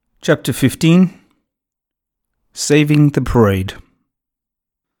Chapter 15. Saving the Parade.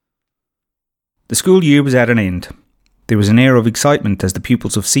 The school year was at an end. There was an air of excitement as the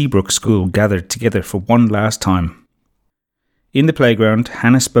pupils of Seabrook School gathered together for one last time. In the playground,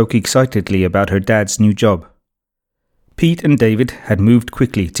 Hannah spoke excitedly about her dad's new job. Pete and David had moved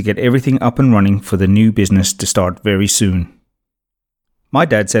quickly to get everything up and running for the new business to start very soon. "My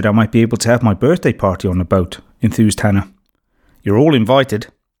dad said I might be able to have my birthday party on a boat," enthused Hannah. "You're all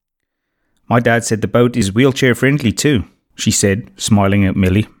invited." "My dad said the boat is wheelchair friendly too," she said, smiling at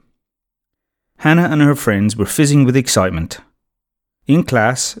Millie. Hannah and her friends were fizzing with excitement. In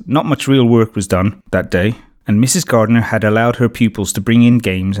class, not much real work was done that day, and Mrs. Gardner had allowed her pupils to bring in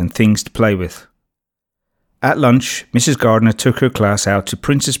games and things to play with. At lunch, Mrs. Gardner took her class out to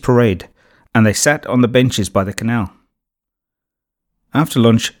Princess Parade, and they sat on the benches by the canal. After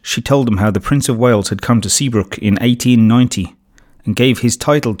lunch, she told them how the Prince of Wales had come to Seabrook in 1890 and gave his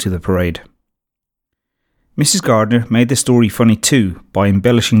title to the parade. Mrs. Gardner made the story funny too by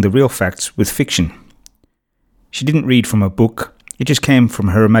embellishing the real facts with fiction. She didn't read from a book, it just came from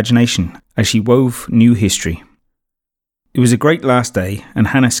her imagination as she wove new history. It was a great last day, and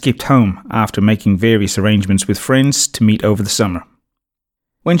Hannah skipped home after making various arrangements with friends to meet over the summer.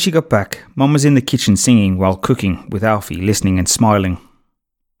 When she got back, Mum was in the kitchen singing while cooking, with Alfie listening and smiling.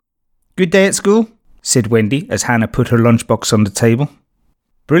 "Good day at school?" said Wendy as Hannah put her lunchbox on the table.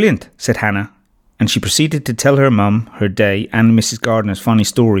 "Brilliant," said Hannah, and she proceeded to tell her mum her day and Mrs. Gardner's funny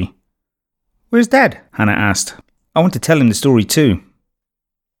story. "Where's Dad?" Hannah asked. "I want to tell him the story too."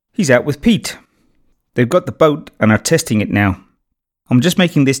 "He's out with Pete. They've got the boat and are testing it now. I'm just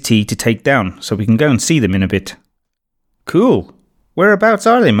making this tea to take down so we can go and see them in a bit." "Cool. Whereabouts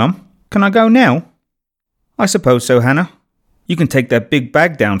are they, Mum? Can I go now?" "I suppose so, Hannah. You can take that big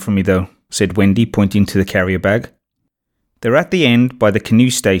bag down for me though," said Wendy, pointing to the carrier bag. "They're at the end by the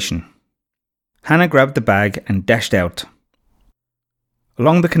canoe station." Hannah grabbed the bag and dashed out.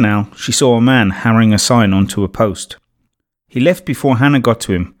 Along the canal, she saw a man hammering a sign onto a post. He left before Hannah got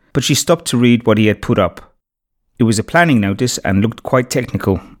to him, but she stopped to read what he had put up. It was a planning notice and looked quite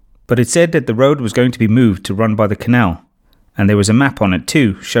technical, but it said that the road was going to be moved to run by the canal, and there was a map on it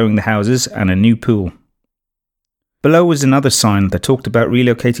too, showing the houses and a new pool. Below was another sign that talked about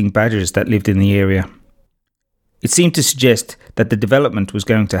relocating badgers that lived in the area. It seemed to suggest that the development was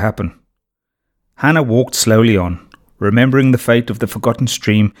going to happen. Hannah walked slowly on, remembering the fate of the forgotten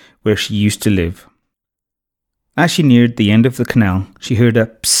stream where she used to live. As she neared the end of the canal, she heard a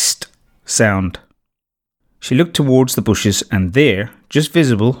psst sound. She looked towards the bushes, and there, just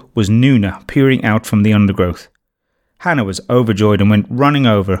visible, was Nuna peering out from the undergrowth. Hannah was overjoyed and went running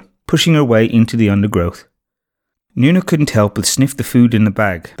over, pushing her way into the undergrowth. Nuna couldn't help but sniff the food in the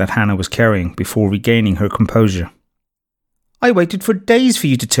bag that Hannah was carrying before regaining her composure. "I waited for days for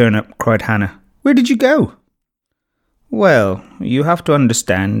you to turn up," cried Hannah. "Where did you go?" "Well, you have to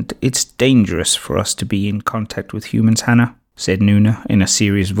understand, it's dangerous for us to be in contact with humans, Hannah," said Nuna in a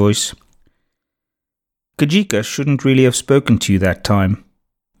serious voice. "Kajika shouldn't really have spoken to you that time.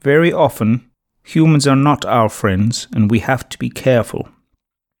 Very often, humans are not our friends, and we have to be careful."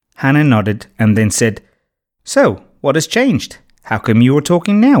 Hannah nodded and then said, "So, what has changed? How come you are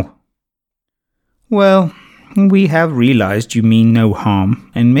talking now?" "Well, we have realized you mean no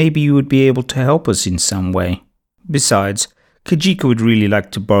harm, and maybe you would be able to help us in some way. Besides, Kajika would really like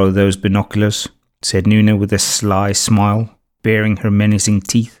to borrow those binoculars," said Nuna with a sly smile, baring her menacing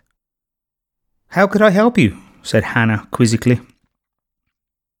teeth. "How could I help you?" said Hannah quizzically.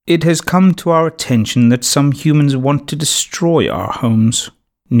 "It has come to our attention that some humans want to destroy our homes,"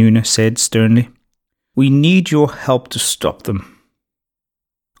 Nuna said sternly. "We need your help to stop them."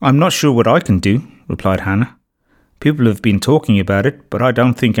 "I'm not sure what I can do," replied Hannah. "People have been talking about it, but I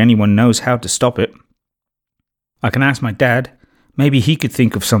don't think anyone knows how to stop it. I can ask my dad. Maybe he could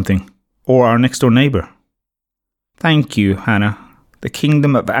think of something. Or our next door neighbour." "Thank you, Hannah. The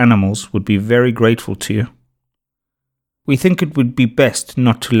kingdom of animals would be very grateful to you." "We think it would be best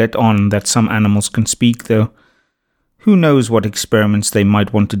not to let on that some animals can speak, though. Who knows what experiments they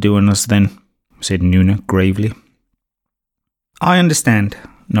might want to do on us then," said Nuna gravely. "I understand,"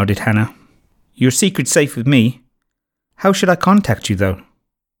 nodded Hannah. "Your secret's safe with me. How should I contact you, though?"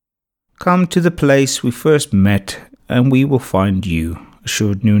 "Come to the place we first met, and we will find you,"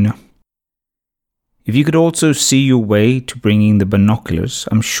 assured Nuna. "If you could also see your way to bringing the binoculars,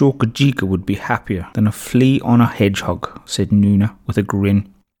 I'm sure Kajika would be happier than a flea on a hedgehog," said Nuna with a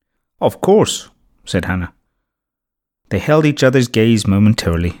grin. "Of course," said Hannah. They held each other's gaze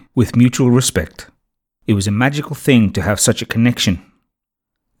momentarily, with mutual respect. It was a magical thing to have such a connection.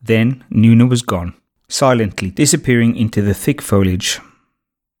 Then Nuna was gone, silently disappearing into the thick foliage.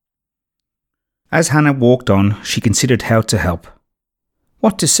 As Hannah walked on, she considered how to help.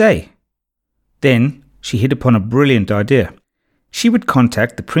 What to say? Then she hit upon a brilliant idea. She would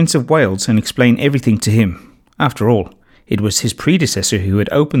contact the Prince of Wales and explain everything to him. After all, it was his predecessor who had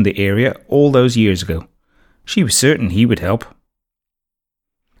opened the area all those years ago. She was certain he would help.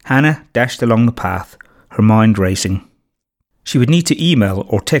 Hannah dashed along the path, her mind racing. She would need to email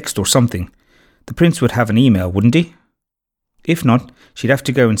or text or something. The Prince would have an email, wouldn't he? If not, she'd have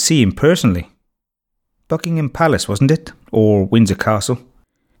to go and see him personally. Buckingham Palace, wasn't it? Or Windsor Castle?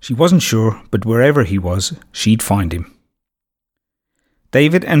 She wasn't sure, but wherever he was, she'd find him.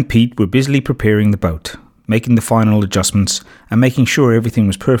 David and Pete were busily preparing the boat, making the final adjustments and making sure everything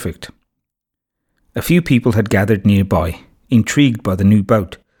was perfect. A few people had gathered nearby, intrigued by the new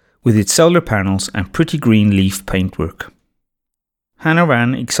boat, with its solar panels and pretty green leaf paintwork. Hannah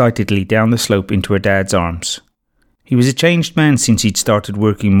ran excitedly down the slope into her dad's arms. He was a changed man since he'd started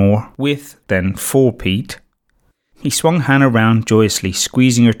working more with than for Pete. He swung Hannah round joyously,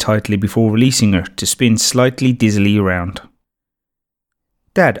 squeezing her tightly before releasing her to spin slightly dizzily around.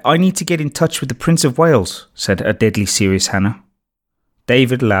 "Dad, I need to get in touch with the Prince of Wales," said a deadly serious Hannah.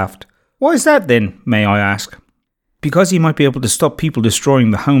 David laughed. "Why is that then, may I ask?" "Because he might be able to stop people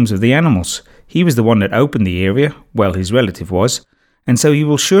destroying the homes of the animals. He was the one that opened the area, well, his relative was, and so he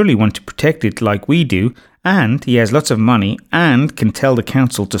will surely want to protect it like we do, and he has lots of money and can tell the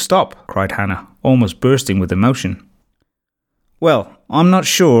council to stop," cried Hannah, almost bursting with emotion. "Well, I'm not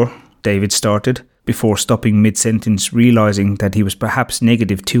sure," David started, before stopping mid-sentence, realising that he was perhaps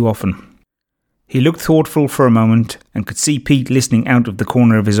negative too often. He looked thoughtful for a moment and could see Pete listening out of the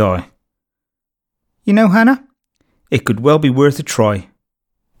corner of his eye. "You know, Hannah, it could well be worth a try,"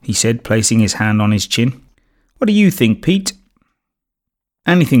 he said, placing his hand on his chin. "What do you think, Pete?"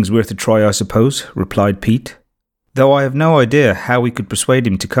 "Anything's worth a try, I suppose," replied Pete, "though I have no idea how we could persuade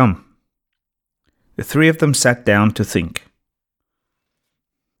him to come." The three of them sat down to think.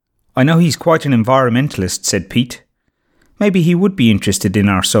 "I know he's quite an environmentalist," said Pete. "Maybe he would be interested in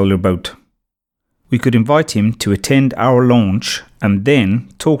our solar boat. We could invite him to attend our launch and then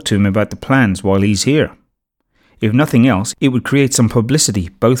talk to him about the plans while he's here. If nothing else, it would create some publicity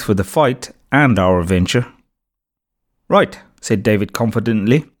both for the fight and our venture." "Right," said David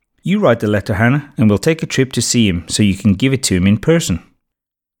confidently. "You write the letter, Hannah, and we'll take a trip to see him so you can give it to him in person."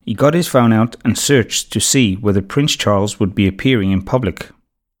 He got his phone out and searched to see whether Prince Charles would be appearing in public.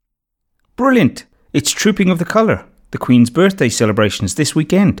 "Brilliant! It's Trooping of the Colour, the Queen's birthday celebrations this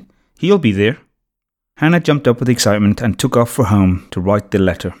weekend. He'll be there." Hannah jumped up with excitement and took off for home to write the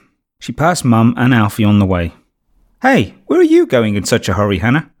letter. She passed Mum and Alfie on the way. "Hey, where are you going in such a hurry,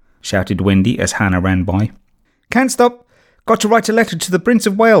 Hannah?" shouted Wendy as Hannah ran by. "Can't stop. Got to write a letter to the Prince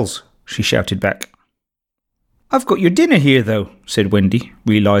of Wales," she shouted back. "I've got your dinner here, though," said Wendy,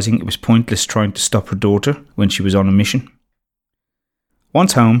 realising it was pointless trying to stop her daughter when she was on a mission.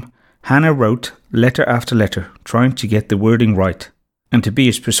 Once home, Hannah wrote letter after letter, trying to get the wording right and to be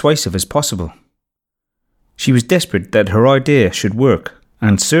as persuasive as possible. She was desperate that her idea should work,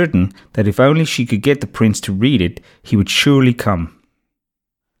 and certain that if only she could get the prince to read it, he would surely come.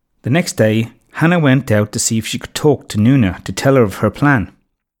 The next day, Hannah went out to see if she could talk to Nuna to tell her of her plan.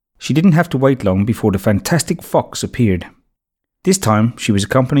 She didn't have to wait long before the fantastic fox appeared. This time, she was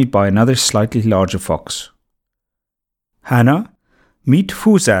accompanied by another slightly larger fox. "Hannah, meet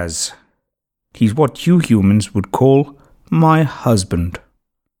Fuzaz. He's what you humans would call my husband."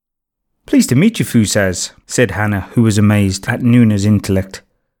 "Pleased to meet you, Fuzaz," said Hannah, who was amazed at Nuna's intellect,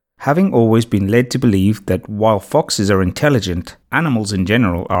 having always been led to believe that while foxes are intelligent, animals in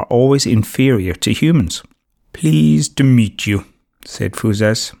general are always inferior to humans. "Pleased to meet you," said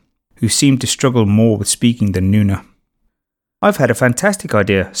Fuzaz, who seemed to struggle more with speaking than Nuna. "I've had a fantastic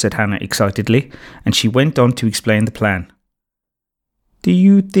idea," said Hannah excitedly, and she went on to explain the plan. "Do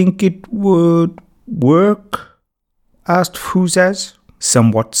you think it would work?" asked Fuzaz,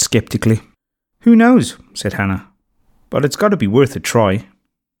 somewhat sceptically. "Who knows?" said Hannah. "But it's got to be worth a try."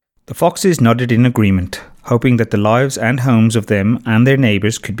 The foxes nodded in agreement, hoping that the lives and homes of them and their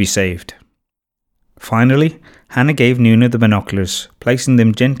neighbours could be saved. Finally, Hannah gave Nuna the binoculars, placing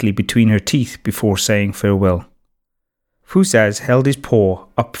them gently between her teeth before saying farewell. Fuzaz held his paw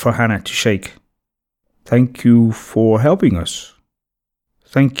up for Hannah to shake. "Thank you for helping us.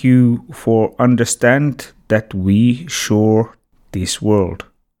 Thank you for understand that we shore this world.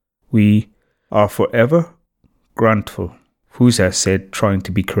 We are forever grateful," Fuzaz said, trying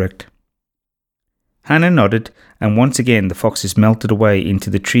to be correct. Hannah nodded, and once again the foxes melted away into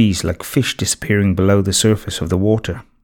the trees like fish disappearing below the surface of the water.